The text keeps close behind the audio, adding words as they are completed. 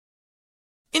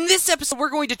In this episode, we're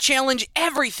going to challenge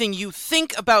everything you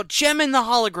think about Jem and the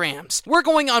Holograms. We're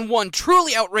going on one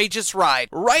truly outrageous ride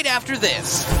right after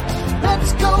this.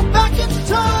 Let's go back in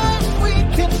time. We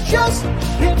can just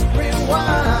hit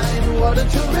rewind. What a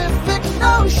terrific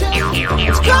notion.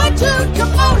 It's Cartoon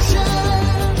Commotion.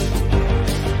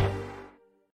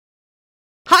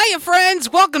 Hiya, friends!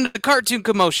 Welcome to Cartoon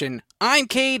Commotion. I'm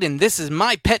Cade, and this is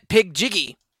my pet pig,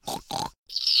 Jiggy.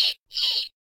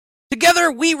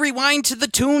 Together, we rewind to the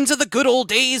tunes of the good old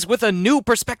days with a new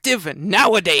perspective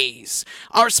nowadays.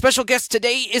 Our special guest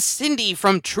today is Cindy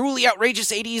from Truly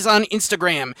Outrageous 80s on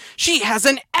Instagram. She has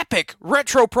an epic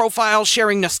retro profile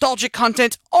sharing nostalgic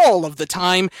content all of the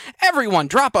time. Everyone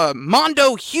drop a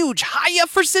Mondo huge hiya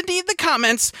for Cindy in the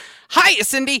comments. Hiya,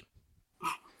 Cindy!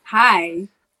 Hi.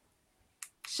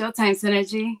 Showtime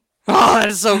Synergy. Oh, that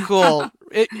is so cool.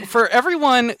 For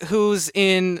everyone who's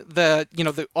in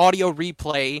the audio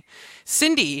replay,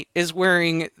 Cindy is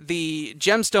wearing the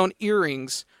gemstone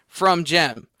earrings from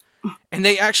Jem, and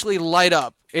they actually light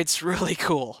up. It's really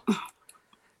cool.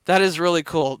 That is really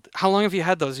cool. How long have you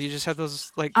had those? You just had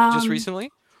those just recently?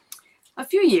 A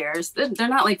few years. They're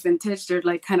not like vintage. They're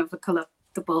like kind of a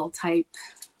collectible type,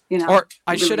 Or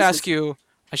I should ask you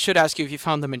if you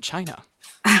found them in China.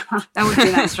 That would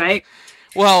be nice, right?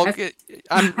 Well,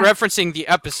 I'm referencing the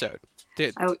episode.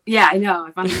 Yeah, I know.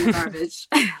 I found them in the garbage.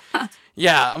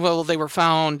 Yeah, well, they were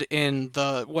found in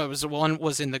one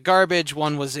was in the garbage,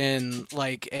 one was in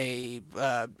like a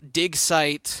dig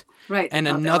site, right? And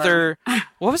another,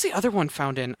 what was the other one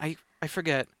found in? I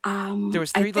forget. There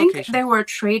was three locations. I think they were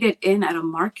traded in at a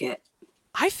market.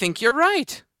 I think you're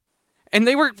right, and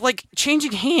they were like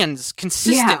changing hands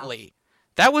consistently. Yeah.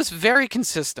 That was very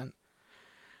consistent.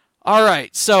 All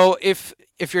right, so if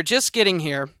you're just getting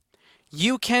here,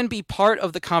 you can be part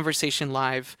of the conversation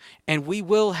live, and we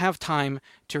will have time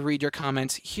to read your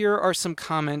comments. Here are some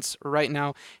comments right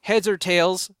now. Heads or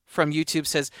Tails from YouTube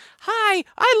says, "Hi,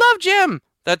 I love Jem."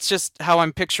 That's just how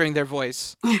I'm picturing their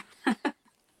voice.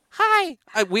 Hi,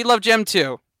 we love Jem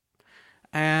too.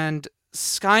 And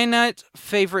Skynet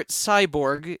favorite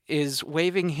Cyborg is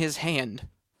waving his hand.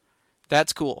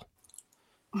 That's cool.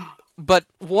 But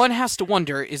one has to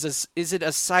wonder, is it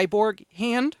a cyborg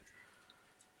hand?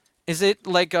 Is it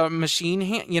like a machine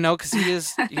hand? Because he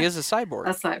is a cyborg.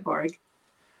 A cyborg.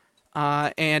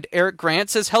 And Eric Grant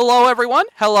says, "Hello, everyone."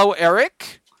 Hello,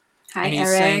 Eric. Hi, and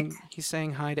Eric. He's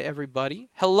saying hi to everybody.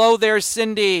 Hello there,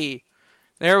 Cindy.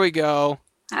 There we go.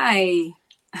 Hi.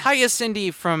 Hiya, Cindy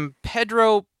from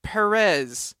Pedro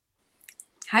Perez.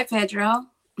 Hi, Pedro.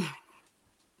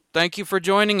 Thank you for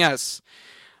joining us.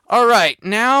 All right,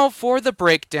 now for the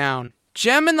breakdown.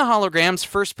 Jem and the Holograms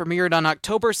first premiered on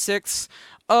October 6th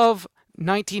of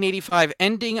 1985,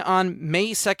 ending on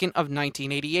May 2nd of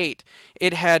 1988.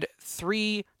 It had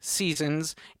 3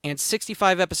 seasons and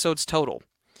 65 episodes total.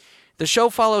 The show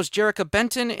follows Jerrica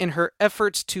Benton in her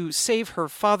efforts to save her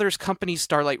father's company,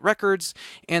 Starlight Records,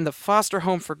 and the foster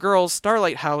home for girls,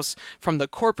 Starlight House, from the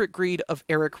corporate greed of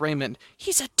Eric Raymond.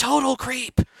 He's a total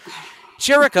creep!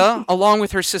 Jerrica, along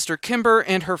with her sister Kimber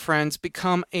and her friends,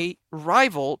 become a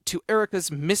rival to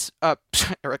Eric's Misfits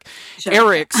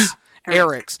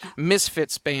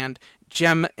band,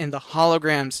 Jem and the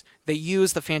Holograms. They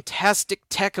use the fantastic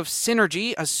tech of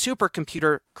Synergy, a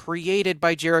supercomputer created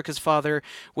by Jerrica's father,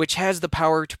 which has the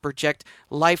power to project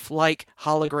lifelike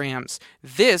holograms.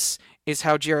 This is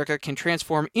how Jerrica can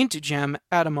transform into Jem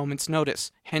at a moment's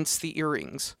notice, hence the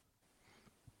earrings.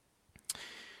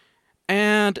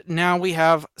 And now we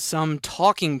have some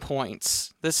talking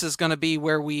points. This is going to be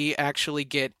where we actually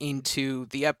get into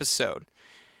the episode.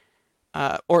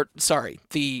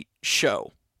 The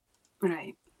show.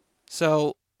 Right.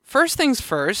 So, first things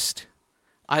first,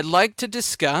 I'd like to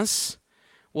discuss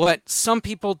what some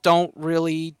people don't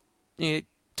really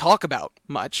talk about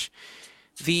much.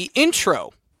 The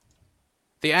intro.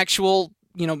 The actual,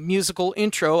 musical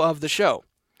intro of the show.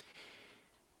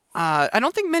 I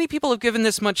don't think many people have given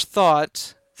this much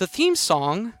thought. The theme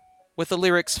song, with the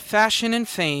lyrics, "Fashion and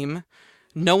fame,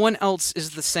 no one else is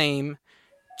the same,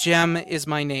 Jem is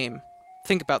my name."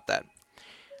 Think about that.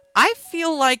 I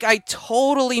feel like I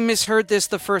totally misheard this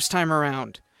the first time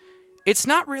around. It's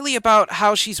not really about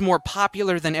how she's more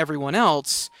popular than everyone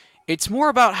else. It's more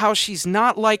about how she's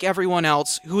not like everyone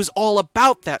else who's all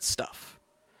about that stuff.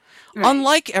 Right.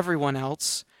 Unlike everyone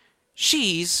else,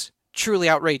 she's truly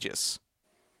outrageous.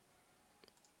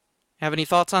 Have any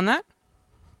thoughts on that?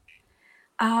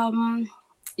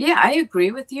 Yeah, I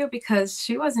agree with you because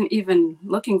she wasn't even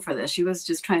looking for this. She was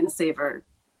just trying to save her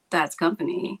dad's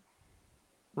company.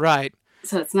 Right.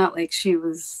 So it's not like she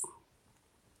was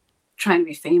trying to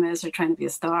be famous or trying to be a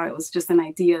star. It was just an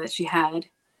idea that she had.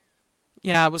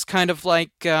 Yeah, it was kind of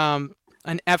like an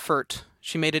effort.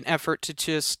 She made an effort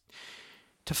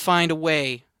to find a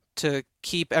way to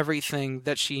keep everything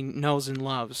that she knows and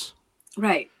loves.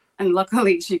 Right. And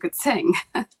luckily she could sing.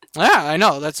 Yeah, I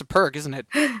know. That's a perk, isn't it?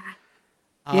 Uh,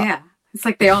 Yeah. It's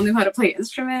like they all knew how to play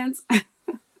instruments.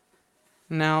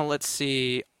 Now, let's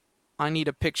see. I need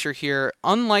a picture here.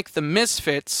 Unlike the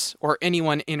Misfits or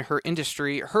anyone in her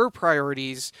industry, her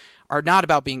priorities are not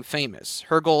about being famous.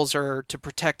 Her goals are to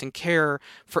protect and care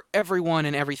for everyone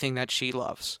and everything that she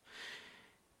loves.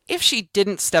 If she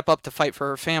didn't step up to fight for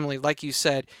her family, like you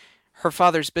said, her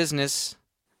father's business,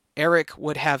 Eric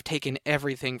would have taken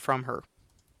everything from her.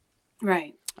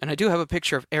 Right. And I do have a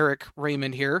picture of Eric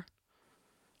Raymond here,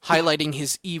 highlighting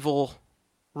his evil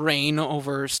reign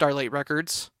over Starlight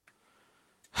Records.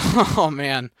 Oh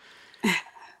man,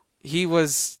 he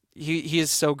is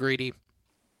so greedy.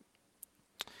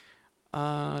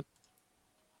 Uh,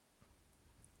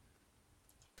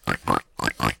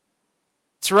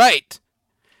 that's right.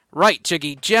 Right,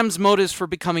 Jiggy. Jem's motives for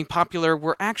becoming popular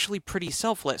were actually pretty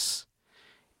selfless.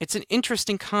 It's an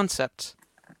interesting concept.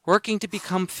 Working to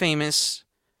become famous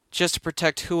just to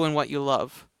protect who and what you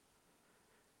love.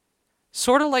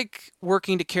 Sort of like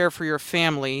working to care for your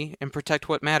family and protect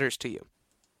what matters to you.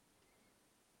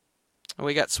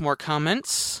 We got some more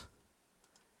comments.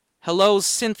 Hello,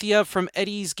 Cynthia from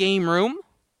Eddie's Game Room.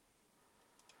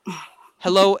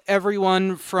 Hello,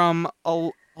 everyone from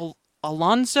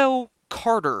Alonzo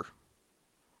Carter.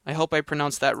 I hope I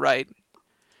pronounced that right.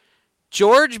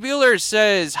 George Bueller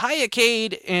says, hi,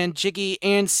 Cade and Jiggy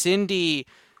and Cindy.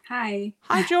 Hi.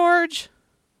 Hi, George.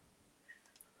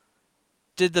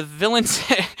 Did the villain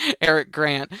Eric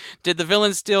Grant, did the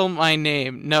villain steal my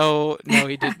name? No,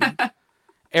 he didn't.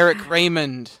 Eric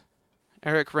Raymond.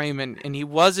 Eric Raymond. And he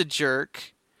was a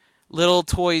jerk. Little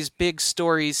Toys Big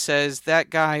Stories says that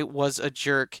guy was a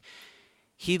jerk.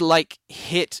 He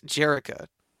hit Jerica.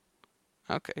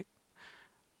 Okay.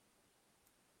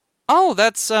 Oh,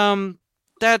 that's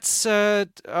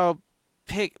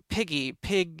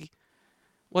Pig.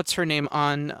 What's her name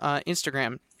on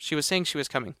Instagram? She was saying she was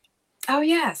coming. Oh,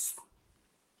 yes.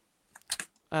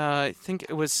 I think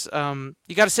it was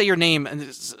you got to say your name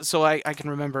and so I can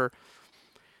remember.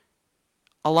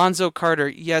 Alonzo Carter.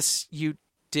 Yes, you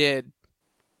did.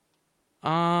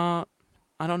 I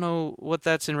don't know what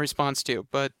that's in response to,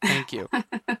 but thank you.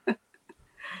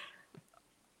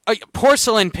 Oh,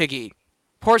 Porcelain Piggy.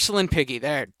 Porcelain Piggy.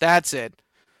 There. That's it.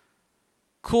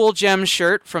 Cool Gem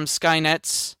shirt from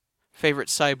Skynet's favorite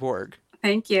cyborg.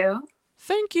 Thank you.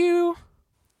 Thank you.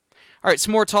 All right,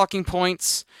 some more talking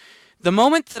points. The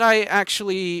moment that I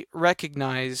actually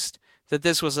recognized that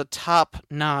this was a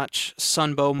top-notch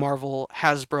Sunbow Marvel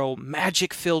Hasbro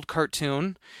magic-filled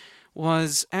cartoon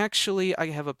was actually,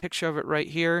 I have a picture of it right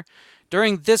here,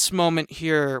 during this moment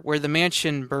here where the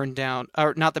mansion burned down,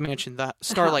 or not the mansion, the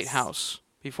Starlight House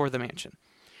before the mansion,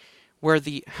 where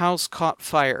the house caught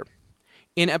fire.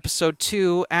 In episode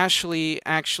 2, Ashley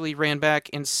actually ran back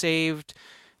and saved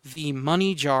the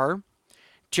money jar.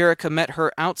 Jerica met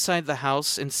her outside the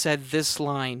house and said this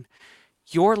line,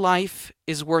 "Your life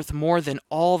is worth more than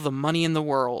all the money in the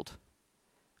world."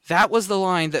 That was the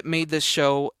line that made this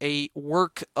show a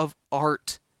work of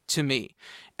art to me.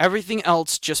 Everything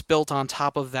else just built on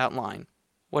top of that line.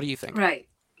 What do you think? Right.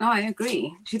 No, I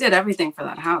agree. She did everything for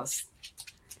that house.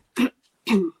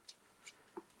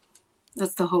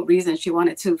 That's the whole reason she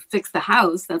wanted to fix the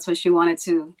house. That's why she wanted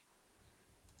to,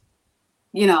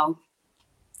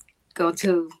 go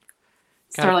to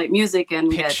Starlight Music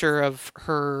and picture of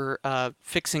her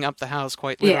fixing up the house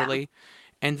quite literally. Yeah.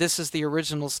 And this is the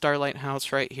original Starlight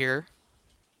house right here.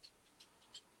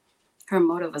 Her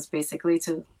motive was basically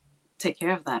to take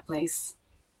care of that place.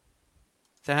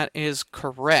 That is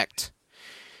correct.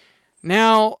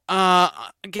 Now,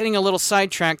 getting a little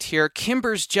sidetracked here,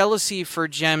 Kimber's jealousy for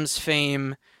Jem's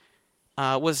fame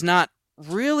was not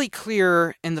really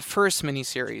clear in the first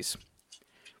miniseries.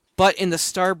 But in the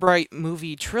Starbright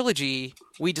movie trilogy,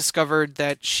 we discovered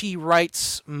that she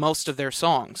writes most of their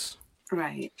songs.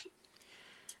 Right.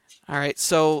 All right,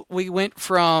 so we went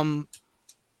from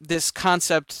this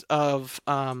concept of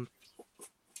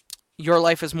your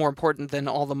life is more important than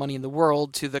all the money in the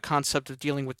world to the concept of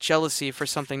dealing with jealousy for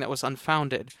something that was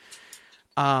unfounded.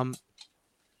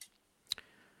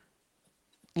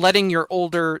 Letting your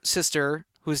older sister,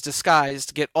 who's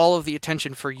disguised, get all of the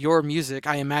attention for your music,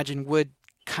 I imagine, would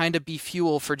kind of be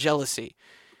fuel for jealousy.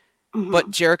 Mm-hmm. But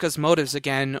Jerica's motives,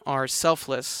 again, are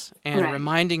selfless, and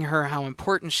reminding her how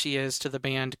important she is to the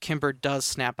band, Kimber does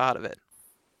snap out of it.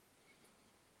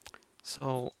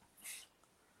 So...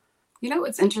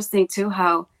 it's interesting, too,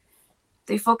 how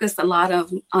they focused a lot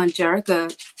on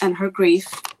Jerica and her grief.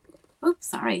 Oops,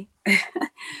 sorry.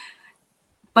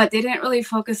 But they didn't really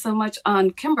focus so much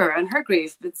on Kimber and her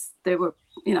grief. It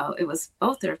was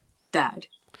both their dad.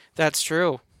 That's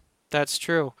true. That's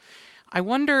true. I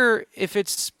wonder if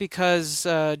it's because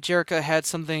Jerica had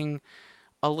something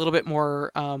a little bit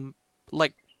more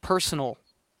like personal,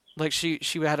 like she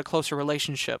had a closer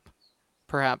relationship,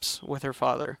 perhaps, with her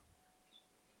father.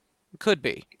 Could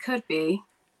be. It could be.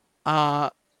 Uh,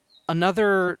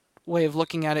 Another way of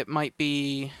looking at it might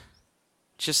be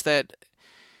just that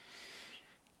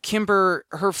Kimber,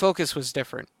 her focus was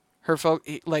different.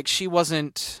 Like she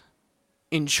wasn't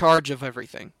in charge of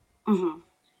everything. Hmm.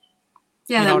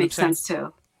 Yeah, You know that what I'm makes saying? sense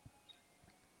too.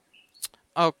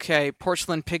 Okay,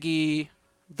 Porcelain Piggy,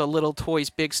 the Little Toys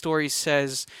Big Story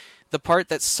says the part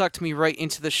that sucked me right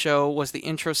into the show was the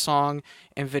intro song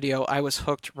and video. I was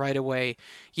hooked right away.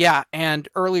 Yeah, and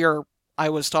earlier I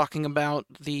was talking about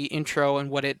the intro and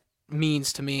what it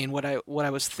means to me and what I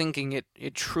was thinking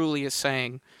it truly is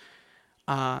saying.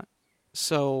 Uh,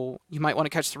 so you might want to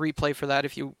catch the replay for that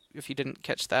if you didn't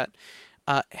catch that.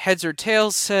 Heads or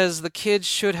Tails says the kids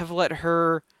should have let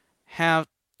her have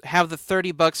the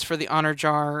 $30 for the honor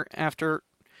jar after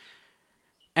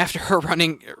her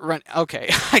run. Okay,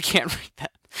 I can't read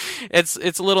that.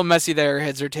 It's a little messy there,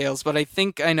 Heads or Tails, but I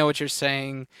think I know what you're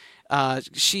saying.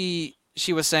 She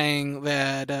was saying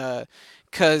that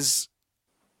because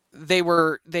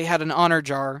they had an honor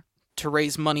jar to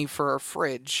raise money for a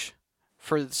fridge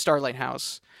for the Starlight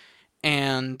House,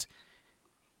 and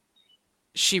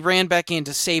she ran back in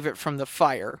to save it from the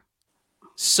fire.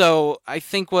 So I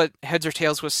think what Heads or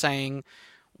Tails was saying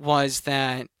was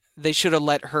that they should have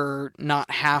let her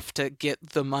not have to get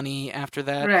the money after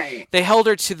that. Right. They held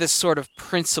her to this sort of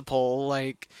principle,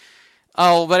 like,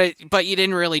 oh, but you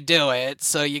didn't really do it,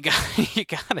 so you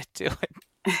gotta do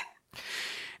it.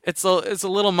 It's a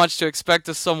little much to expect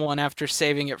of someone after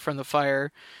saving it from the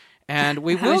fire, and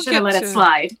we They will should have get let to. it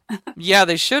slide. Yeah,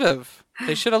 they should have.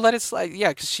 They should have let it slide. Yeah,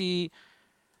 because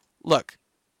look,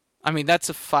 I mean that's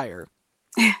a fire.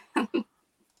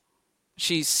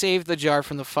 She saved the jar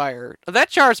from the fire. That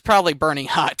jar is probably burning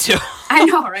hot too. I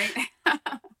know, right?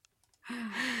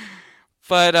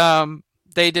 But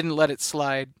they didn't let it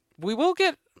slide. We will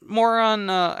get more on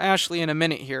Ashley in a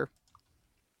minute here.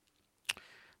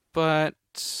 But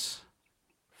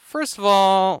first of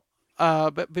all,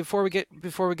 but before we get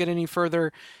any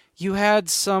further, you had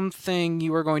something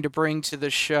you were going to bring to the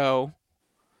show.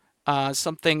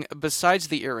 Something besides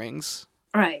the earrings.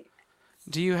 Right.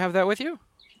 Do you have that with you?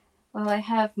 Well, I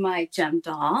have my gem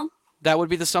doll. That would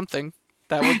be the something.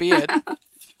 That would be it.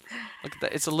 Look at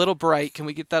that. It's a little bright. Can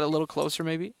we get that a little closer,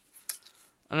 maybe?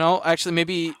 No, actually,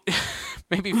 maybe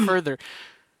maybe further.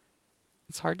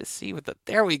 It's hard to see with the.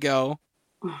 There we go.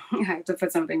 I have to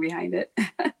put something behind it.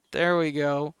 There we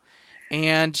go.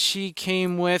 And she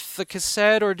came with the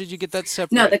cassette, or did you get that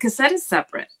separate? No, the cassette is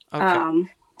separate. Okay.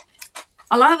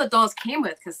 A lot of the dolls came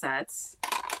with cassettes,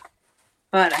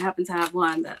 but I happen to have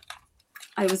one that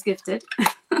I was gifted.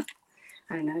 I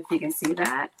don't know if you can see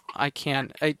that. I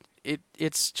can.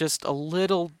 It's just a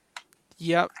little.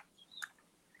 Yep.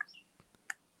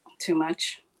 Too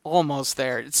much. Almost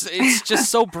there. It's just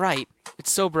so bright.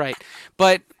 It's so bright.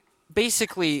 But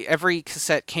basically, every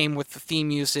cassette came with the theme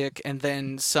music and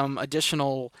then some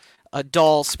additional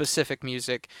doll-specific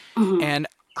music. Mhm. And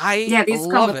Yeah, these come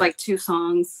love with it. like 2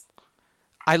 songs.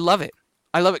 I love it.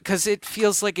 I love it because it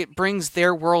feels like it brings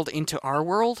their world into our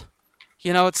world.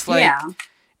 You know, it's like Yeah.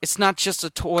 it's not just a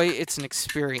toy; it's an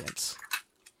experience.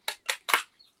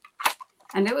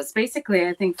 And it was basically,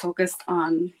 I think, focused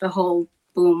on the whole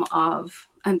boom of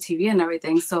MTV and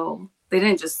everything. So they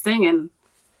didn't just sing in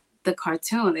the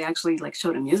cartoon; they actually like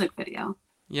showed a music video.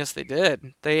 Yes, they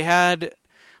did. They had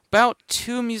about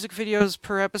 2 music videos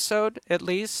per episode, at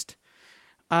least.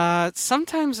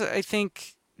 Sometimes I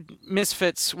think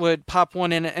Misfits would pop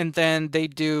one in and then they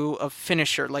do a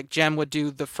finisher. Like Gem would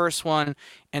do the first one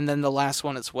and then the last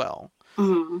one as well.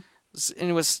 Hmm. And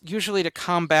it was usually to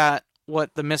combat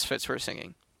what the Misfits were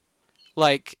singing.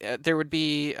 Like there would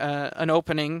be an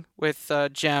opening with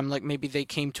Gem, like maybe they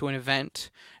came to an event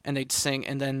and they'd sing,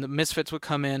 and then the Misfits would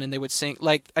come in and they would sing.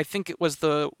 Like I think it was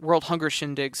the World Hunger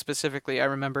Shindig specifically. I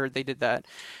remember they did that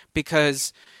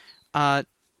because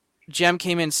Gem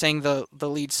came in, sang the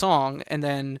lead song, and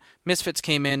then Misfits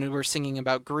came in and were singing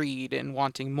about greed and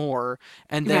wanting more,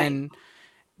 and then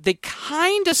they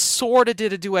kind of sort of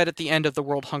did a duet at the end of the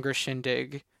World Hunger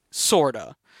Shindig,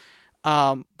 sorta.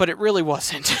 But it really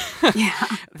wasn't. Yeah.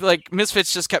 Like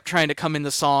Misfits just kept trying to come in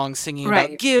the song singing about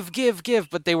Right. give,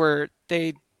 but they were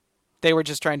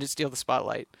just trying to steal the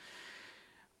spotlight.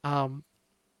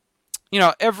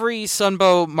 every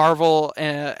Sunbow, Marvel,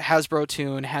 Hasbro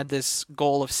toon had this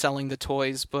goal of selling the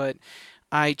toys, but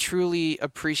I truly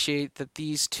appreciate that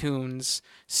these toons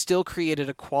still created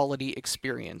a quality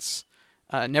experience,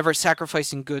 never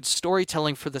sacrificing good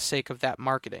storytelling for the sake of that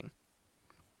marketing.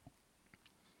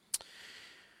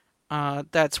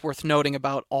 That's worth noting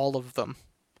about all of them,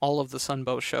 all of the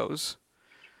Sunbow shows.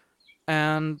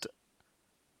 And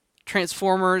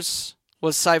Transformers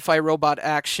was sci-fi robot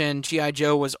action, G.I.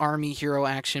 Joe was army hero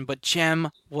action, but Gem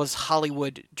was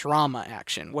Hollywood drama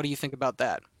action. What do you think about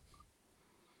that?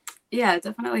 Yeah, it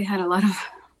definitely had a lot of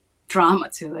drama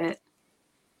to it.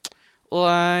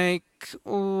 Like,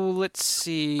 let's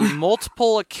see,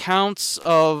 multiple accounts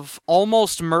of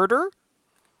almost murder?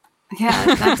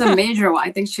 Yeah, that's a major one.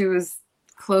 I think she was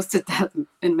close to death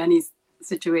in many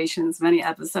situations, many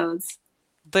episodes.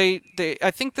 I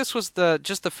think this was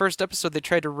just the first episode. They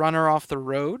tried to run her off the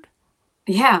road.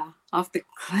 Yeah, off the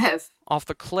cliff. Off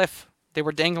the cliff. They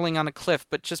were dangling on a cliff,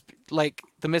 but just like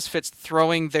the Misfits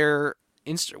throwing their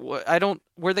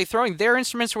were they throwing their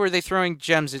instruments or were they throwing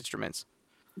Gem's instruments?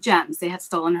 Gems. They had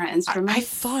stolen her instruments. I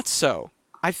thought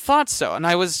so. And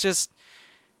I was just,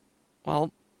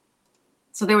 well.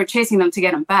 So they were chasing them to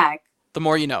get them back. The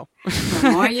more you know.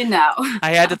 The more you know.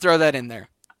 I had to throw that in there.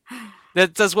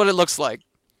 That's what it looks like.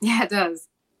 Yeah, it does.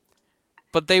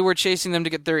 But they were chasing them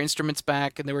to get their instruments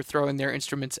back, and they were throwing their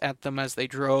instruments at them as they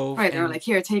drove. Right, they were like,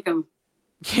 here, take them.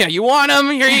 Yeah, you want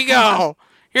them? Here you go.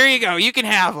 Here you go. You can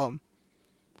have them.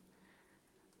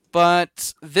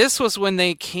 But this was when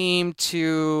they came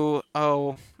to,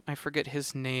 I forget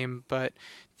his name, but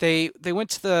they went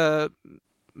to the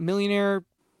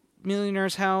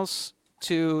millionaire's house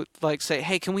to like say,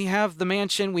 hey, can we have the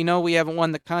mansion? We know we haven't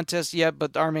won the contest yet,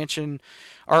 but our mansion,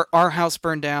 our house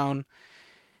burned down.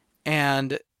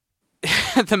 And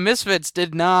the Misfits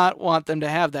did not want them to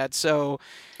have that. So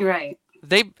right.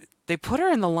 They put her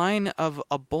in the line of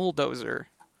a bulldozer.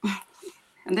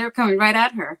 And they were coming right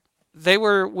at her. They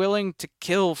were willing to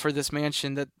kill for this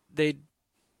mansion that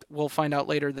we'll find out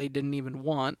later they didn't even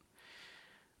want.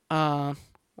 Well,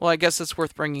 I guess it's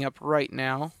worth bringing up right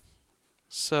now.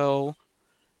 So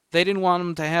they didn't want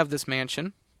them to have this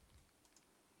mansion.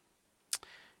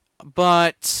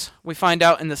 But we find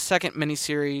out in the second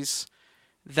miniseries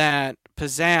that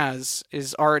Pizzazz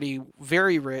is already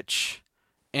very rich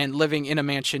and living in a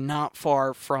mansion not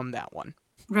far from that one.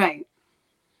 Right.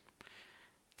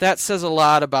 That says a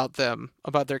lot about them,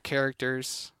 about their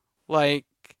characters. Like,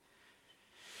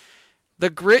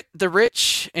 the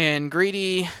rich and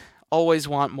greedy always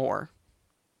want more.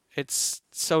 It's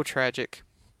so tragic.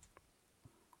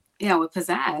 Yeah, with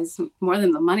Pizzazz, more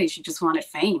than the money, she just wanted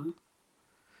fame.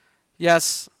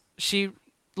 Yes, she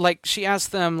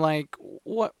asked them, like,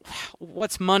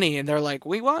 what's money? And they're like,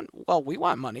 we want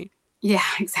money. Yeah,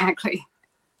 exactly.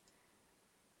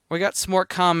 We got some more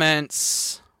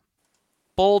comments.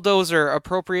 Bulldozer,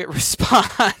 appropriate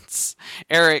response.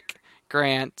 Eric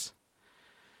Grant.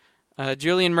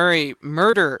 Julian Murray,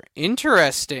 murder,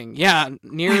 interesting. Yeah,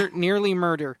 nearly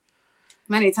murder.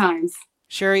 Many times.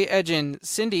 Sherry Edgin,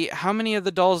 Cindy, how many of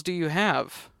the dolls do you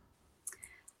have?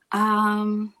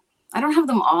 I don't have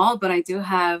them all, but I do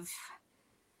have.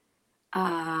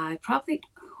 I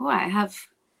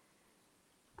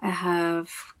have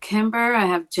Kimber. I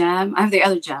have Gem. I have the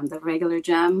other Gem, the regular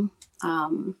Gem,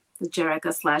 the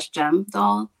Jerrica / Gem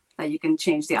doll that you can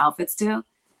change the outfits to.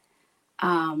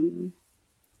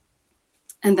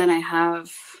 And then I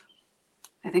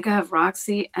think I have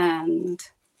Roxy and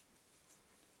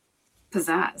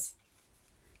Pizzazz.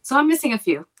 So I'm missing a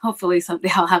few. Hopefully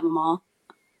someday I'll have them all.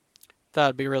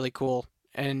 That'd be really cool.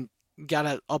 And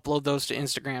gotta upload those to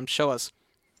Instagram. Show us.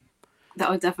 That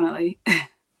would definitely.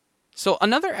 So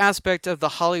another aspect of the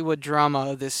Hollywood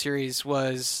drama of this series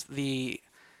was the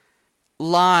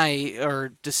lie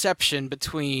or deception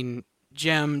between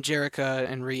Gem, Jerrica,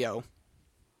 and Rio.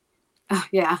 Oh,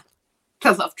 yeah.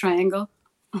 The love triangle.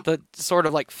 The sort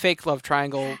of like fake love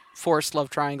triangle, forced love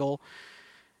triangle.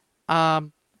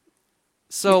 So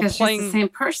because playing she's the same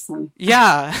person.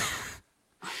 Yeah.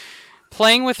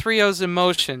 Playing with Rio's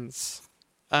emotions,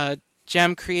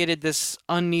 Gem created this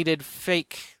unneeded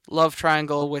fake love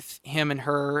triangle with him and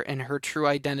her true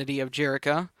identity of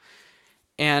Jerrica.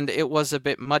 And it was a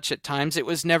bit much at times. It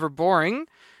was never boring,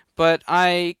 but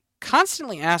I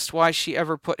constantly asked why she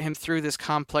ever put him through this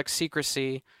complex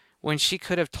secrecy when she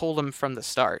could have told him from the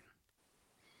start.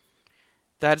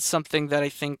 That's something that I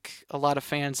think a lot of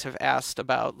fans have asked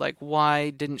about. Like,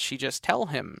 why didn't she just tell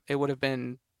him? It would have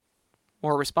been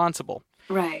more responsible.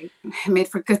 Right. Made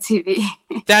for good TV.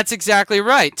 That's exactly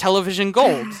right. Television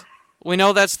gold. We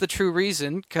know that's the true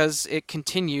reason because it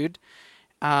continued.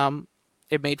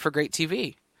 it made for great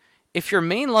TV. If your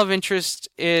main love interest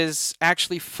is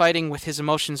actually fighting with his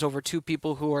emotions over two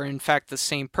people who are in fact the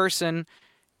same person,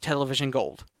 television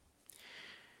gold.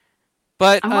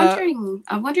 But I'm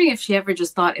wondering if she ever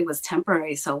just thought it was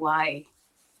temporary, so why,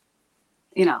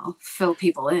 fill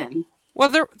people in? well,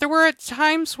 there were at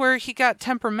times where he got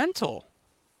temperamental.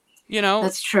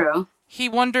 That's true. He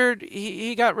wondered,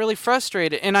 he got really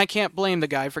frustrated, and I can't blame the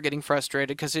guy for getting frustrated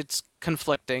because it's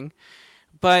conflicting.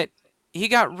 But he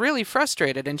got really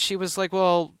frustrated, and she was like,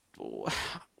 "Well,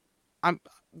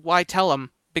 why tell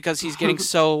him? Because he's getting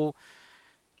so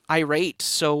irate,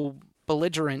 so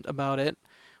belligerent about it.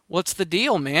 What's the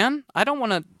deal, man? I don't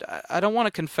want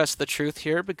to confess the truth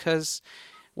here because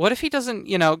what if he doesn't?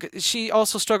 She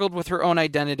also struggled with her own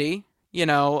identity.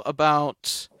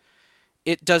 About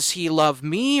it. Does he love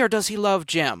me or does he love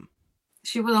Jim?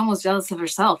 She was almost jealous of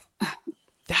herself.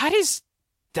 That is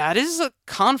a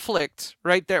conflict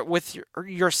right there with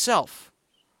yourself.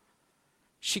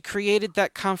 She created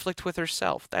that conflict with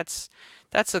herself. That's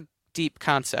a deep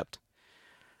concept.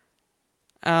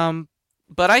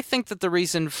 But I think that the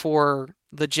reason for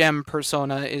the Jem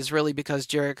persona is really because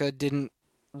Jerrica didn't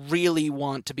really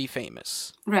want to be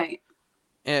famous. Right.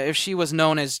 If she was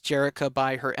known as Jerrica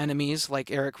by her enemies, like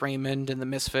Eric Raymond and the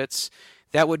Misfits,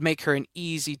 that would make her an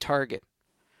easy target.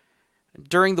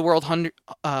 During the World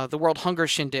Hunger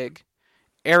Shindig,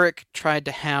 Eric tried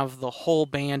to have the whole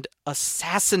band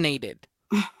assassinated.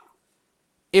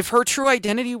 If her true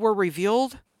identity were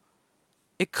revealed,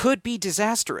 it could be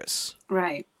disastrous.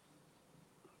 Right.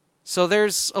 So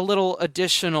there's a little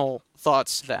additional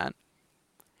thoughts to that.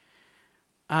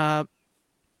 On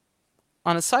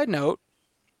a side note,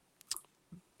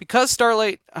 because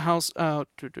Starlight House...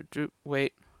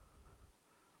 wait.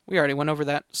 We already went over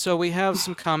that. So we have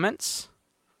some comments.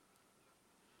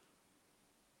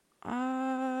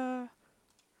 I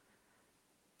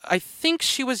think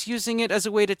she was using it as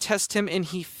a way to test him and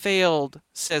he failed,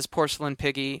 says Porcelain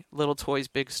Piggy. Little Toys,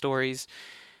 Big Stories.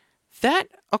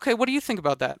 Okay, what do you think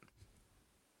about that?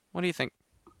 What do you think?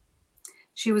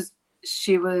 She was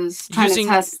trying to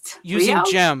test using Rio?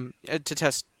 Jem to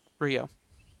test Rio.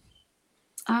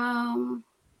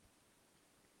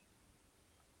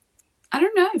 I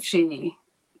don't know if she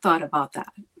thought about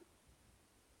that.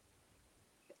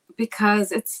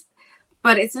 Because it's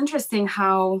interesting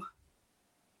how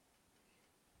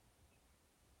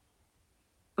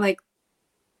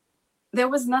there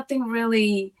was nothing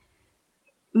really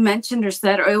mentioned or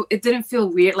said, or it didn't feel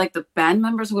weird. Like the band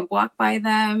members would walk by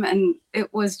them, and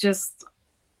it was just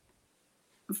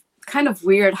kind of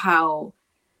weird how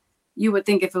you would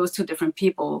think if it was two different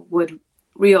people, would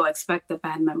Rio expect the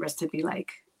band members to be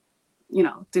like,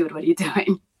 dude, what are you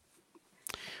doing?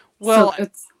 Well, so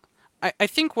I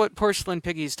think what Porcelain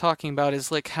Piggy is talking about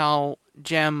is like how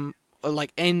Jem,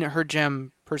 like in her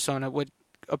Jem persona, would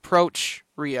approach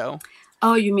Rio.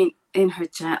 Oh, you mean in her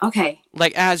Jem? Okay.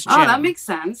 Like as Jem. Oh, that makes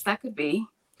sense. That could be.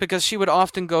 Because she would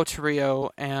often go to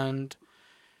Rio and,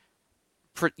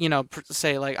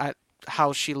 say like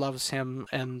how she loves him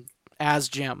and as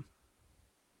Jem.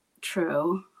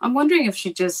 True. I'm wondering if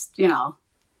she just,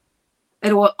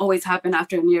 it will always happen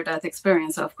after a near-death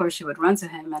experience. So of course she would run to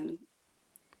him and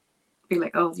be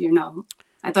like, oh,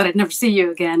 I thought I'd never see you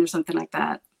again or something like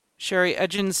that. Sherry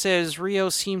Edgen says Rio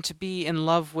seemed to be in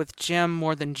love with Jem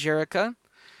more than Jerrica.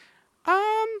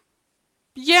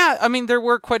 Yeah, I mean, there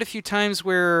were quite a few times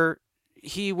where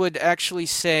he would actually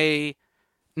say,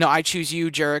 no, I choose you,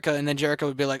 Jerrica, and then Jerrica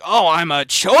would be like, oh, I'm a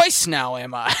choice now,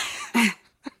 am I?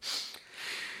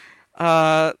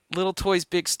 Little Toys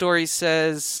Big Story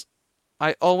says,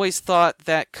 I always thought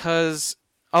that cause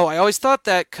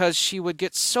she would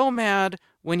get so mad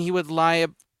when he would lie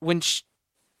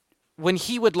when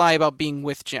he would lie about being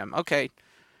with Jem. Okay.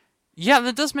 Yeah,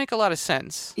 that does make a lot of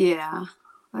sense. Yeah,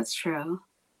 that's true.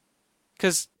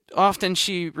 Because often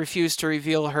she refused to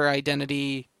reveal her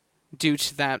identity due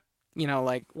to that,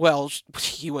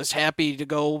 he was happy to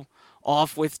go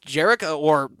off with Jerrica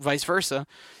or vice versa.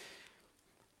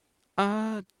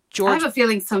 George, I have a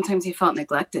feeling sometimes he felt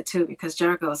neglected too because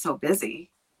Jerrica was so busy.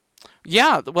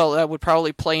 Yeah, well, that would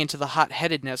probably play into the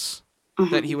hot-headedness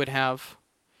that he would have.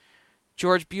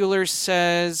 George Bueller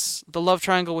says the love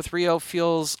triangle with Rio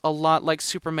feels a lot like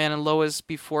Superman and Lois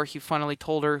before he finally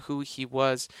told her who he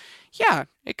was. Yeah,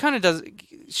 it kind of does.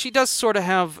 She does sort of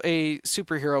have a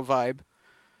superhero vibe.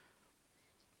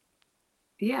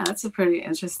 Yeah, that's a pretty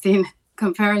interesting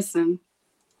comparison.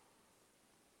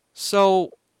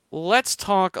 So let's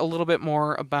talk a little bit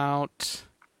more about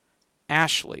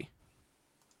Ashley.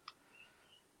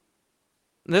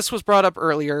 This was brought up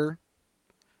earlier.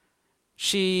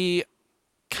 She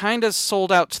kind of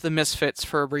sold out to the Misfits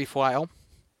for a brief while.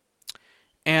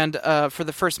 And for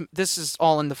the first, this is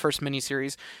all in the first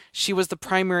miniseries, she was the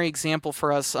primary example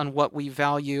for us on what we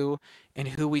value and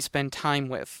who we spend time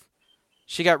with.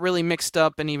 She got really mixed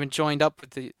up and even joined up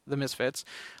with the Misfits,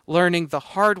 learning the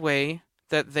hard way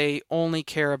that they only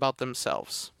care about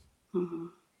themselves. Mm-hmm.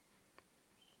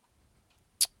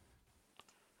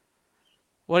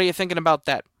 What are you thinking about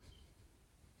that?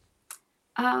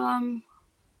 I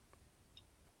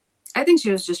think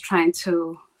she was just trying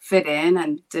to fit in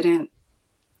and didn't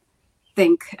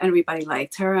think everybody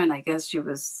liked her. And I guess she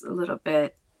was a little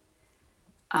bit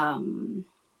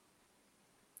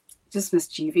just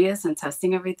mischievous and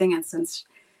testing everything. And since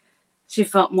she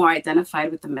felt more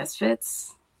identified with the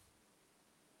Misfits,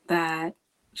 that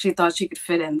she thought she could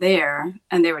fit in there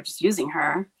and they were just using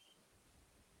her.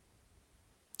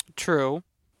 True.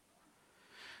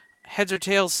 Heads or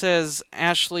Tails says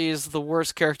Ashley is the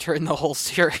worst character in the whole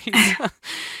series.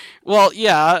 Well,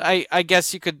 yeah, I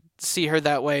guess you could see her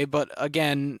that way, but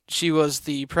again, she was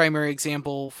the primary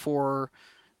example for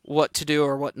what to do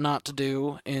or what not to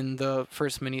do in the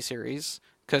first miniseries,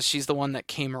 because she's the one that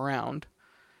came around.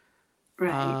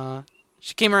 Right.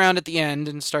 She came around at the end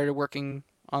and started working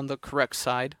on the correct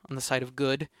side, on the side of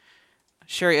good.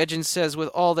 Sherry Edgins says, with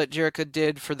all that Jerrica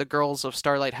did for the girls of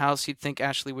Starlight House, you'd think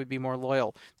Ashley would be more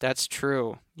loyal. That's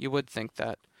true. You would think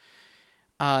that.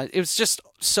 It was just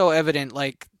so evident,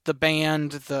 like, the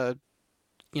band, the,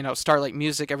 Starlight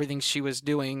Music, everything she was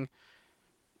doing,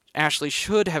 Ashley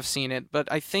should have seen it, but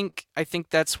I think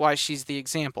that's why she's the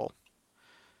example.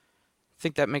 I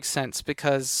think that makes sense,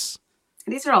 because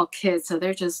these are all kids, so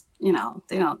they're just, they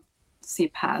don't see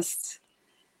past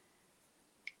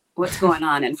what's going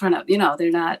on in front of,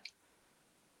 they're not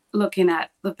looking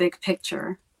at the big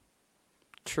picture.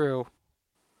 True.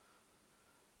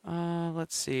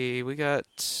 Let's see. We got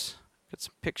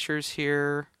some pictures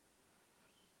here.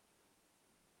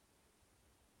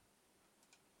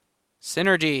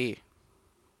 Synergy.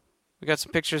 We got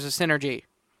some pictures of Synergy.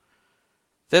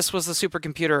 This was the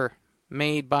supercomputer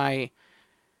made by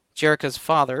Jerrica's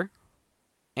father,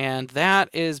 and that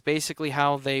is basically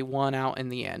how they won out in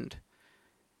the end.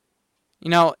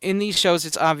 In these shows,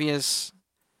 it's obvious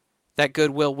that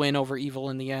good will win over evil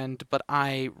in the end, but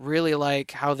I really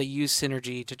like how they use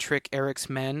Synergy to trick Eric's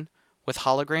men with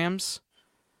holograms.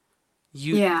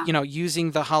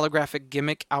 Using the holographic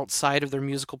gimmick outside of their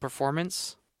musical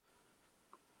performance.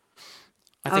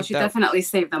 I think she definitely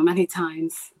saved them many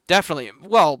times. Definitely.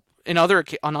 Well, on other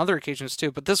occasions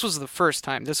too, but this was the first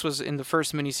time. This was in the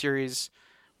first miniseries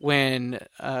when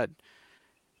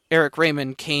Eric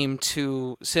Raymond came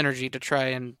to Synergy to try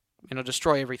and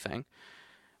destroy everything.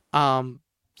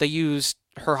 They used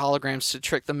her holograms to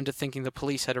trick them into thinking the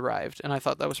police had arrived, and I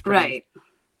thought that was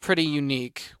pretty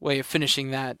unique way of finishing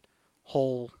that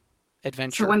whole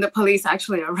adventure. So when the police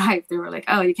actually arrived, they were like,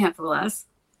 "Oh, you can't fool us."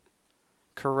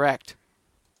 Correct.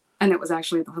 And it was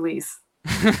actually the police.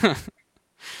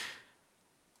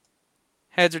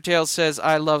 Heads or Tails says,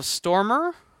 I love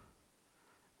Stormer.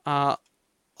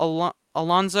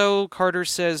 Alonzo Carter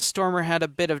says, Stormer had a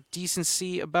bit of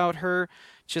decency about her.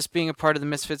 Just being a part of the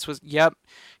Misfits was, yep.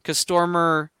 Because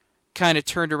Stormer kind of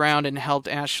turned around and helped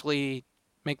Ashley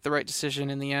make the right decision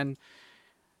in the end.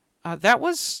 That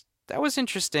was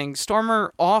interesting.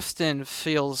 Stormer often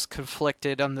feels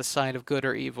conflicted on the side of good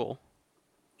or evil.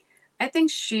 I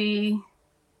think she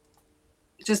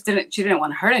didn't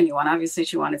want to hurt anyone. Obviously,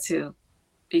 she wanted to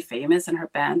be famous and her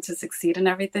band to succeed and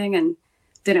everything, and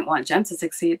didn't want Jem to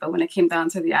succeed. But when it came down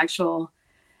to the actual,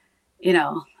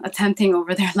 attempting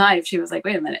over their life, she was like,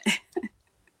 wait a minute.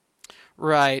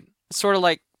 Right. Sort of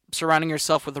like surrounding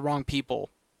yourself with the wrong people.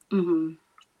 Mm-hmm.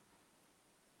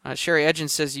 Sherry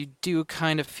Edgins says, you do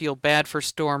kind of feel bad for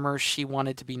Stormer. She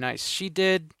wanted to be nice. She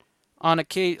did, on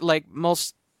occasion,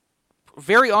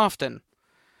 very often,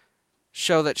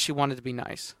 show that she wanted to be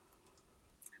nice.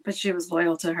 But she was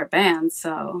loyal to her band,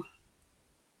 so...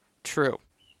 True.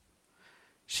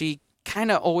 She kind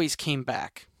of always came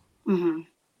back. Mm-hmm.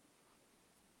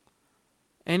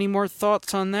 Any more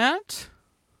thoughts on that?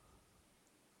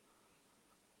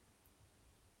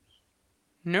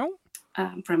 No?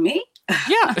 From me?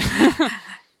 Yeah.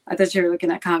 I thought you were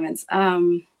looking at comments.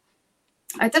 I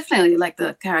definitely like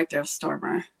the character of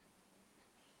Stormer.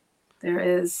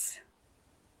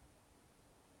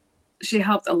 She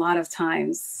helped a lot of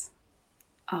times.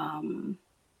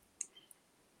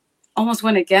 Almost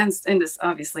went against, and this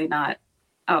obviously not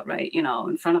outright,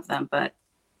 in front of them, but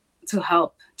to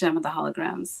help Jem and the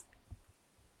holograms.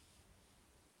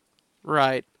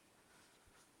 Right.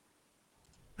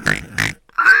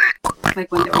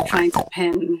 Like when they were trying to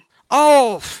pin.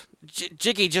 Oh,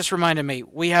 Jiggy just reminded me.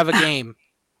 We have a game.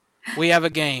 We have a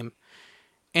game.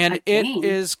 And A it game?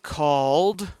 is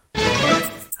called...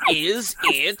 Is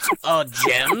it a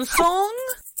gem song?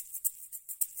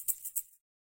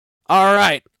 All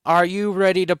right. Are you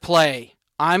ready to play?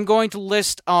 I'm going to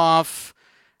list off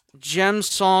gem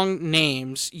song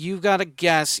names. You've got to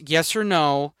guess yes or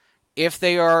no if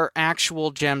they are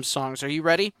actual gem songs. Are you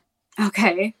ready?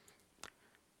 Okay.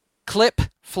 Clip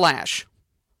Flash.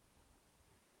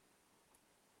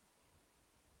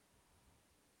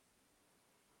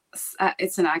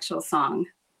 It's an actual song.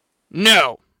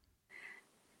 No.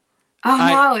 Oh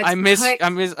no, it's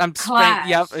I'm Clash.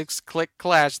 Yep, it's Click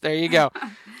Clash. There you go.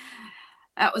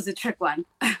 That was a trick one.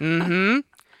 Mm-hmm.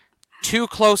 Too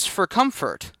Close for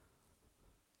Comfort.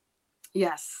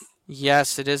 Yes.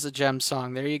 Yes, it is a gem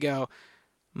song. There you go.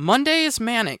 Monday is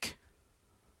Manic.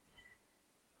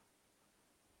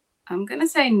 I'm gonna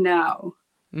say no.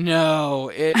 No,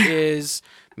 it is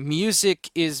Music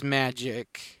is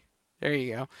Magic. There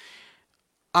you go.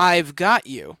 I've Got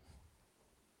You.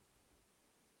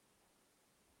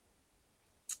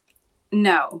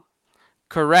 No.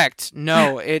 Correct.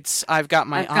 No, it's I've Got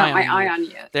My I've got my Eye eye on on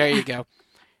You. you. There you go.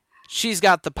 She's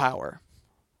Got the Power.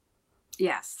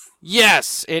 Yes.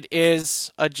 Yes, it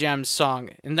is a gem song.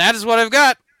 And that is what I've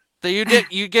got. That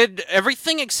you did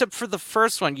everything except for the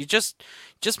first one. You just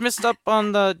missed up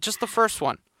on the first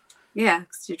one. Yeah,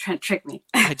 because you're trying to trick me.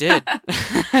 I did.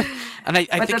 And I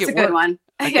But think that's it a good worked. one.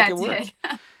 I think Yeah, it it worked.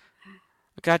 did.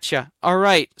 Gotcha. All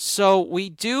right. So we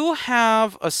do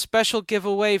have a special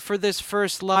giveaway for this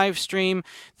first live stream,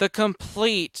 the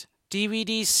complete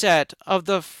DVD set of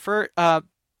the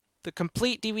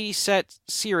complete DVD set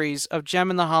series of Gem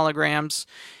and the Holograms.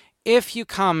 If you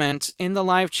comment in the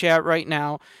live chat right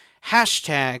now,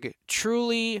 hashtag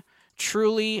truly,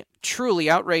 truly, truly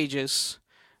outrageous,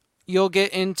 you'll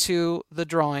get into the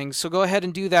drawing. So go ahead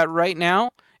and do that right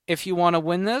now if you want to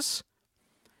win this.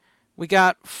 We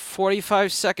got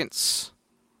 45 seconds.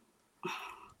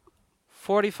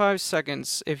 45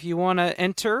 seconds. If you want to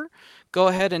enter, go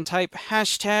ahead and type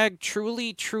hashtag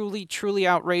truly, truly, truly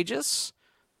outrageous.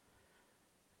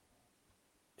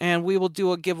 And we will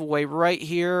do a giveaway right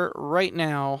here, right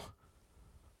now.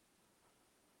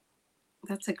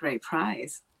 That's a great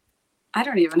prize. I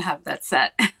don't even have that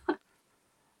set.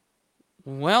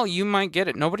 Well, you might get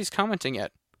it. Nobody's commenting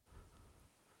yet.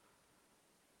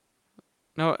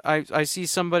 No, I see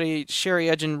somebody, Sherry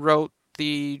Edgen wrote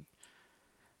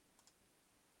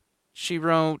she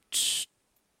wrote,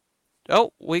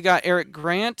 oh, we got Eric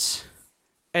Grant,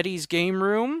 Eddie's Game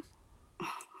Room.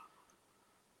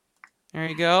 There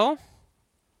you go.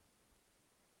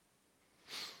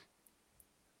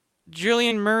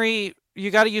 Julian Murray,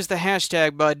 you got to use the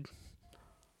hashtag, bud.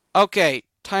 Okay,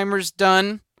 timer's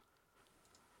done.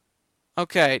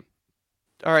 Okay.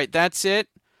 All right, that's it.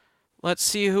 Let's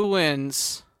see who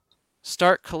wins.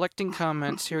 Start collecting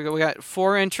comments. Here we go. We got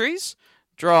 4 entries.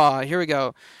 Draw. Here we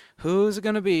go. Who's it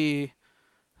going to be?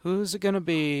 Who's it going to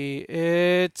be?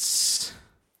 It's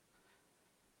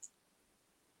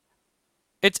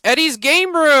Eddie's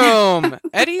Game Room.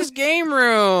 Eddie's Game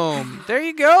Room. There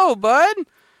you go, bud.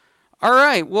 All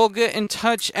right, we'll get in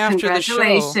touch after the show.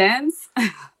 Congratulations.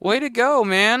 Way to go,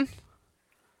 man.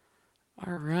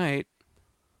 All right.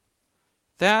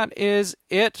 That is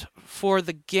it for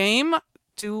the game.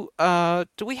 Do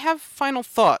we have final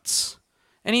thoughts?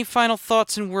 Any final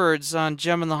thoughts and words on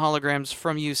Gem and the Holograms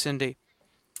from you, Cindy?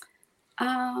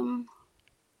 I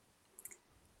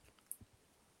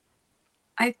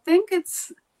think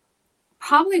it's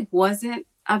probably wasn't,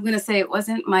 I'm going to say it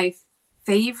wasn't my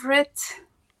favorite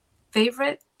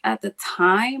at the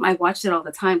time. I watched it all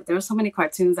the time, but there were so many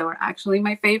cartoons that were actually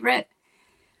my favorite.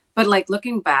 But like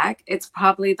looking back, it's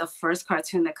probably the first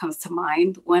cartoon that comes to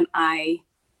mind when I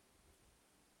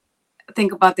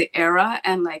think about the era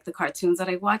and like the cartoons that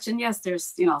I watch. And yes,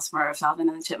 there's, Smurfs, Alvin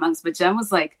and the Chipmunks, but Gem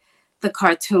was like the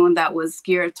cartoon that was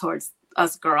geared towards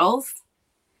us girls.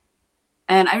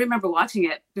 And I remember watching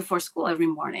it before school every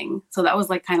morning. So that was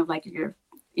like kind of like you're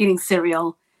eating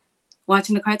cereal,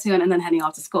 watching the cartoon, and then heading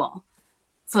off to school.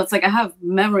 So it's like I have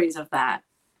memories of that.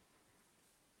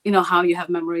 You know how you have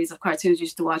memories of cartoons you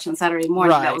used to watch on Saturday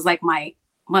morning. Right. That was like my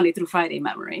Monday through Friday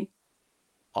memory.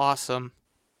 Awesome.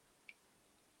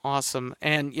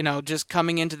 And, just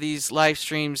coming into these live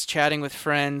streams, chatting with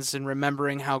friends and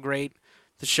remembering how great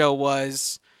the show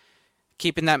was,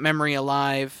 keeping that memory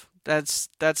alive. That's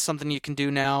something you can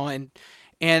do now.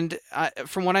 And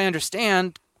from what I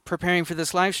understand, preparing for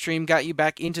this live stream got you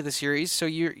back into the series. So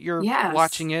you're Yes.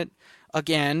 watching it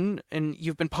again, and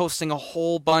you've been posting a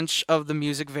whole bunch of the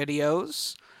music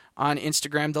videos on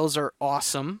Instagram. Those are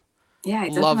awesome. Yeah, I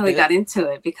Loved definitely it. got into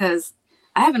it because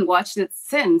I haven't watched it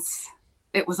since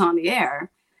it was on the air.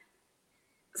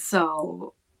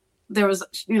 So there was,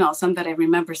 some that I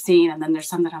remember seeing, and then there's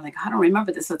some that I'm like, I don't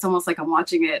remember this. So it's almost like I'm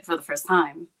watching it for the first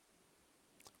time.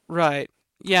 Right.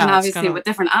 And Yeah, it's kind obviously of with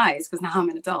different eyes because now I'm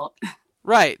an adult.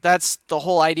 right. That's the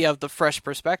whole idea of the fresh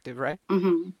perspective, right?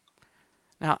 Hmm.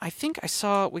 Now, I think I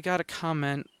saw we got a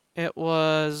comment. It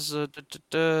was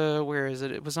where is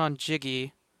it? It was on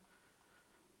Jiggy.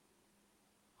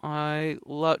 I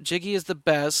love Jiggy is the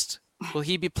best. Will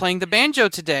he be playing the banjo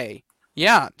today?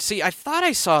 Yeah. See, I thought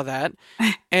I saw that.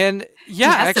 And He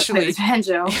yeah, has to play the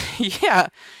actually, banjo. yeah,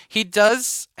 he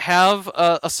does have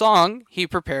a song he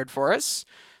prepared for us.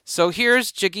 So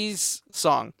here's Jiggy's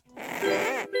song.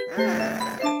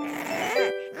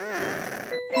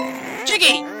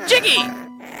 Jiggy! Jiggy!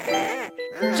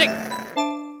 Jig!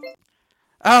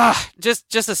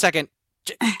 Just a second.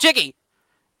 Jiggy,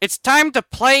 it's time to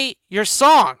play your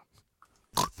song.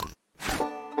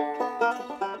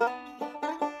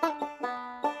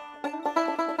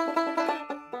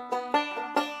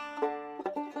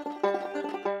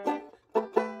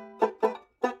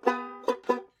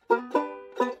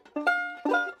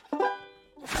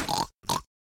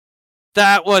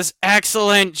 That was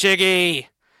excellent, Jiggy.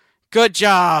 Good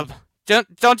job.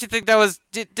 Don't you think that was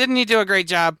didn't he do a great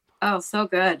job? Oh, so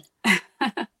good.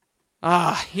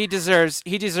 He deserves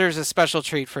a special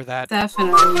treat for that.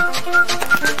 Definitely.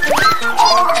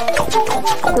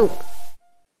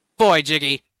 Boy,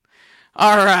 Jiggy.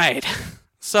 All right.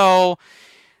 So,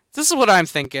 this is what I'm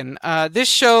thinking. This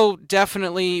show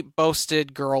definitely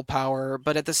boasted girl power,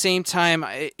 but at the same time,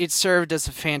 it served as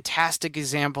a fantastic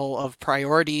example of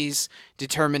priorities,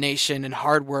 determination, and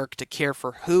hard work to care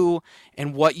for who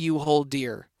and what you hold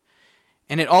dear.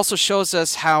 And it also shows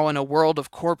us how, in a world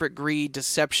of corporate greed,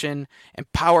 deception,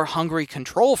 and power hungry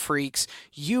control freaks,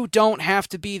 you don't have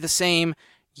to be the same.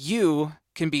 You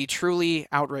can be truly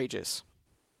outrageous.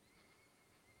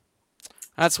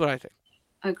 That's what I think.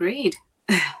 Agreed.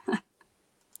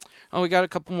 Oh, we got a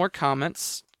couple more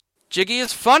comments. Jiggy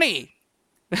is funny.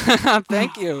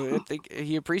 Thank you. I think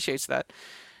he appreciates that.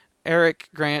 Eric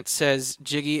Grant says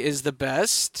Jiggy is the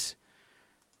best.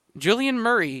 Julian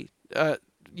Murray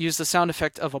used the sound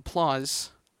effect of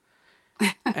applause.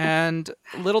 And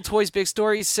Little Toys Big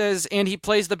Story says, and he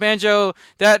plays the banjo.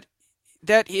 That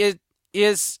is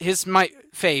his my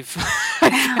fave.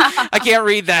 I can't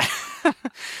read that.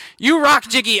 You rock,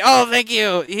 Jiggy. Oh, thank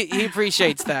you. He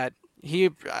appreciates that.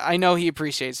 I know he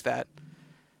appreciates that.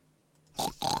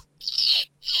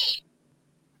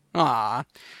 Ah.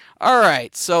 All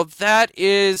right. So that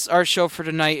is our show for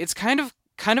tonight. It's kind of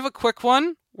a quick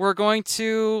one. We're going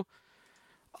to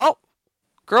Oh,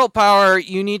 girl power,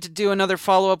 you need to do another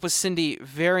follow-up with Cindy.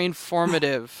 Very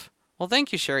informative. Well,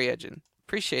 thank you, Sherry Edgen.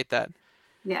 Appreciate that.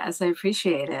 Yes, I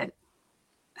appreciate it.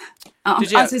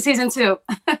 Did you On to season 2.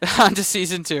 on to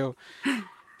season 2.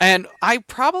 And I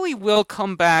probably will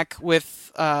come back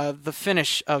with the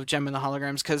finish of Gem and the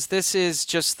Holograms because this is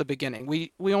just the beginning.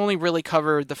 We only really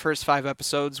covered the first 5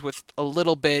 episodes with a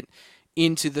little bit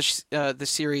into the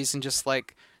series and just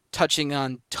like touching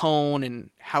on tone and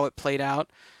how it played out.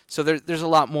 So there's a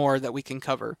lot more that we can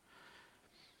cover.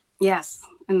 Yes.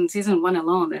 In season 1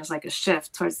 alone, there's like a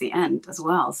shift towards the end as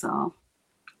well. So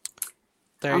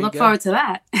There I'll you look go. forward to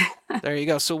that. There you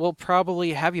go. So we'll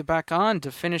probably have you back on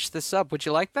to finish this up. Would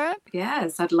you like that?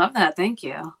 Yes, I'd love that. Thank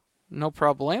you. No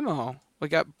problemo. We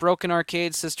got Broken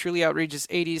Arcade says truly outrageous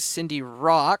 80s Cindy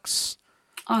rocks.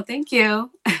 Oh, thank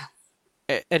you.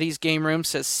 Eddie's Game Room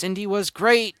says Cindy was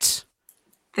great.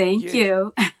 Thank Yeah.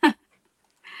 you.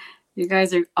 You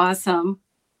guys are awesome.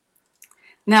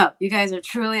 No, you guys are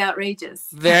truly outrageous.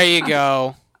 There you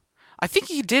go. I think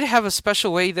you did have a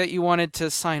special way that you wanted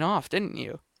to sign off, didn't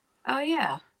you? Oh,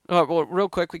 yeah. Oh, well, real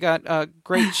quick, we got a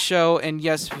great show and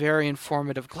yes, very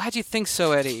informative. Glad you think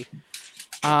so, Eddie.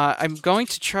 I'm going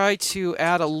to try to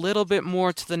add a little bit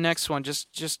more to the next one.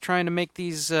 Just trying to make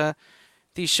these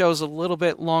shows a little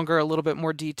bit longer, a little bit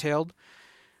more detailed.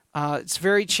 It's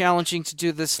very challenging to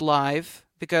do this live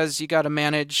because you got to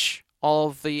manage all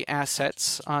of the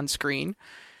assets on screen.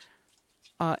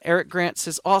 Eric Grant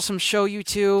says, awesome show, you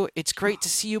two. It's great to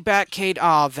see you back, Kate.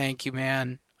 Aw, thank you,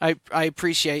 man. I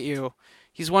appreciate you.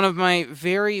 He's one of my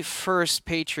very first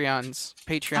Patreon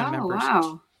members.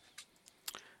 Wow.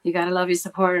 You gotta love your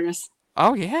supporters.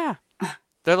 Oh, yeah.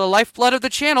 They're the lifeblood of the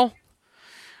channel.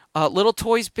 Little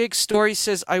Toys Big Story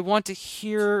says, I want to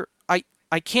hear...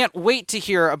 I can't wait to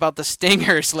hear about the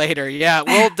stingers later. Yeah,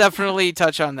 we'll definitely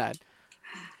touch on that.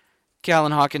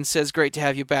 Callan Hawkins says, great to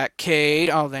have you back, Kate.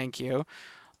 Oh, thank you.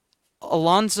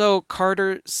 Alonzo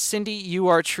Carter, Cindy, you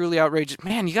are truly outrageous.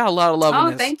 Man, you got a lot of love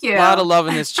in this. Thank you. A lot of love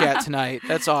in this chat tonight.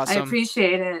 That's awesome. I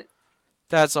appreciate it.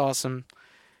 That's awesome.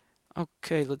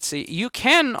 Okay, let's see. You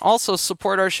can also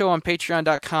support our show on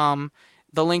patreon.com.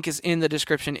 The link is in the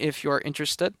description if you're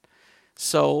interested.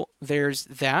 So there's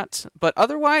that. But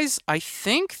otherwise, I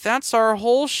think that's our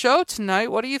whole show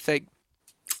tonight. What do you think?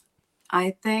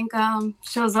 I think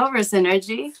show's over,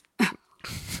 Synergy.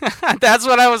 That's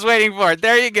what I was waiting for.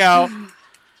 There you go.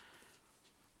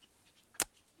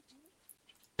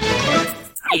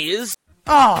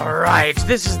 Alright,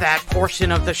 this is that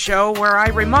portion of the show where I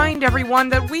remind everyone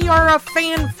that we are a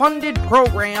fan-funded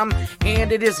program,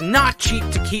 and it is not cheap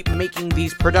to keep making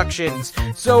these productions.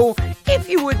 So, if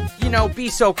you would, be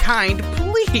so kind,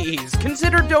 please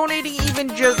consider donating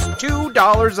even just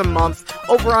 $2 a month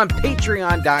over on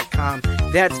patreon.com.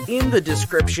 That's in the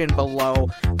description below.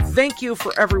 Thank you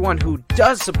for everyone who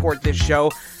does support this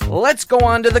show. Let's go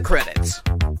on to the credits.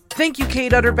 Thank you,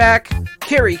 Kate Utterback,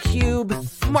 Carrie Cube,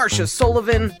 Marsha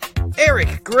Sullivan,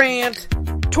 Eric Grant,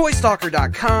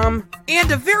 ToyStalker.com,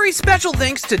 and a very special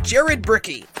thanks to Jared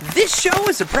Bricky. This show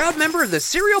is a proud member of the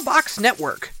Cereal Box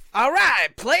Network. All right,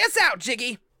 play us out,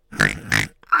 Jiggy.